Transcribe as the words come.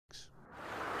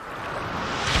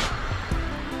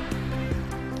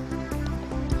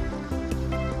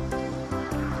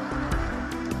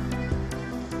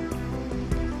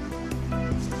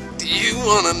You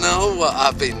want to know what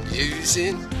I've been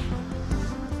using?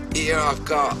 Here I've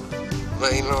got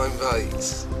mainline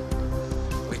weights.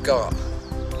 We got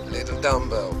little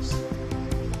dumbbells.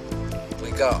 We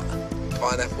got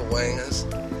pineapple wangers.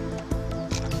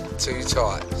 Two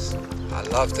types. I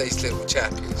love these little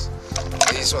chappies.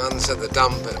 These ones are the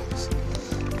dumbbells.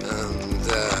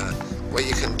 And what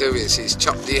you can do is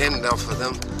chop the end off of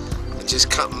them and just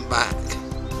cut them back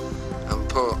and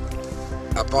put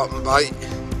a bottom weight,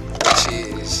 which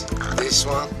is this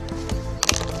one,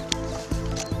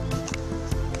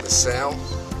 the cell,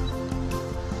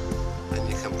 and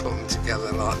you can put them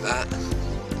together like that.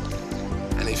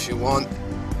 And if you want,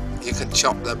 you can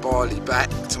chop the barley back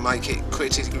to make it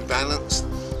critically balanced,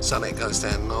 so that it goes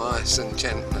down nice and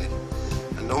gently.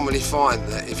 I normally find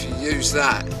that if you use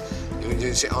that, you can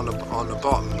use it on a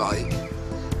bottom weight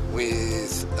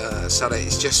with so that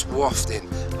it's just wafting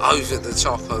over the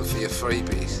top of your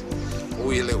freebies,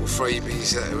 all your little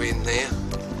freebies that are in there.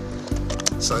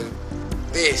 So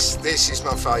this is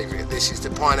my favourite. This is the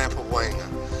pineapple wanger.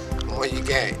 And what you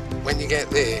get when you get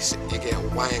this, you get a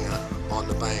wanger on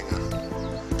the banger.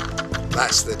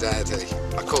 That's the daddy.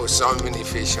 I caught so many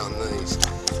fish on these.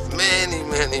 Many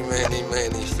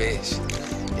fish.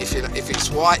 If it's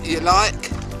white you like,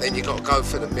 then you got to go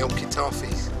for the milky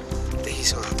toffees.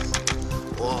 These ones.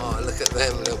 Wow, look at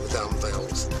them little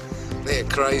dumbbells. They're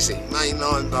crazy.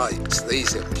 Mainline weights.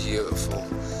 These are beautiful.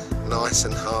 Nice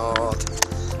and hard.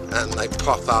 And they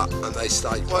pop up and they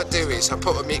stay. What I do is I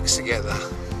put a mix together.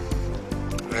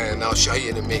 And I'll show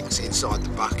you the mix inside the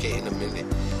bucket in a minute.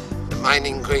 The main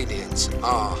ingredients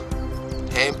are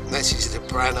hemp. This is the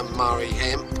Branham Murray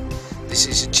hemp. This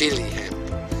is a chili hemp,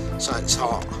 so it's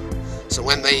hot. So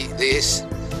when they eat this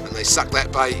and they suck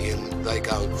that bait in, they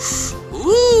go,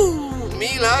 ooh,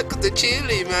 me like the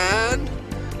chili, man.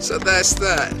 So that's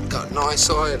that. Got nice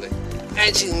oiling.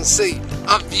 As you can see,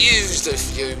 I've used a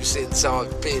few since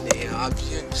I've been here. I've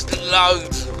used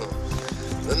loads of them.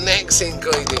 The next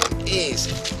ingredient is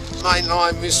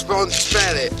mainline response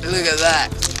pellet. Look at that.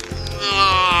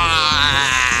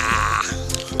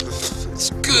 It's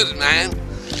good, man.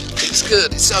 It's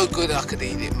good. It's so good I could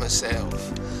eat it myself.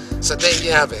 So there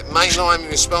you have it. Mainline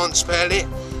response pellet.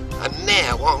 And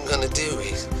now what I'm going to do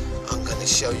is I'm going to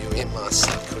show you in my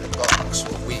secret box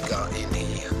what we got in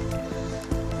here.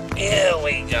 Here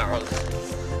we go.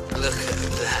 Look at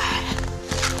that.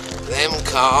 Them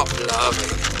carp love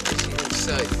it. As you can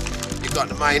see, you've got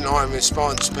the mainline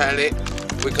response pellet.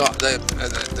 We got the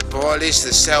boilies,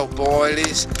 the cell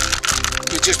boilies.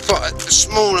 We just put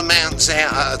small amounts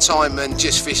out at a time and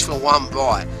just fish for one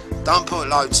bite. Don't put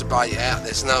loads of bait out,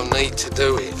 there's no need to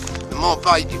do it. The more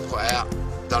bait you put out,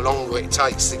 the longer it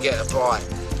takes to get a bite.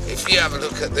 If you have a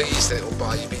look at these little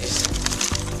babies,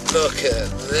 look at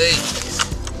these.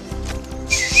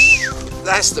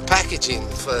 That's the packaging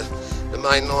for the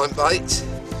mainline bait.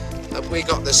 And we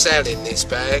got the cell in this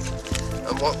bag.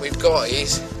 And what we've got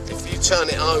is, if you turn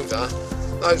it over,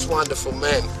 those wonderful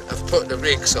men have put the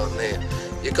rigs on there.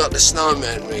 You've got the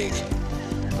snowman rig,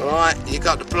 alright, you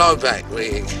got the blowback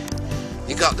rig,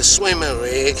 you got the swimmer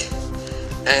rig,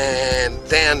 and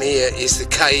down here is the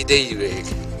KD rig.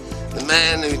 The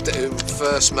man who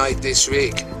first made this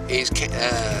rig is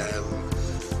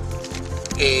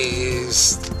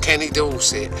Kenny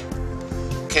Dorset.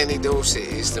 Kenny Dorset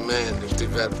is the man who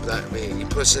developed that rig. He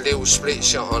puts a little split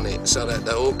shot on it so that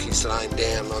the hook is laying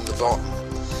down on the bottom.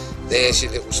 There's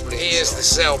your little split. Here's the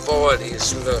cell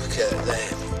boilies. Look at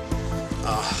them.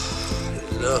 Oh,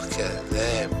 look at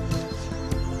them.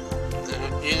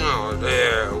 You know,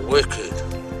 they're wicked.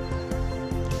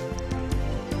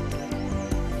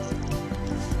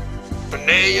 And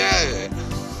there you have it.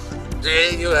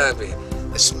 There you have it.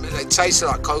 They taste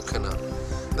like coconut.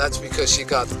 That's because you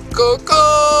got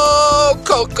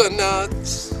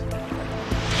coconuts.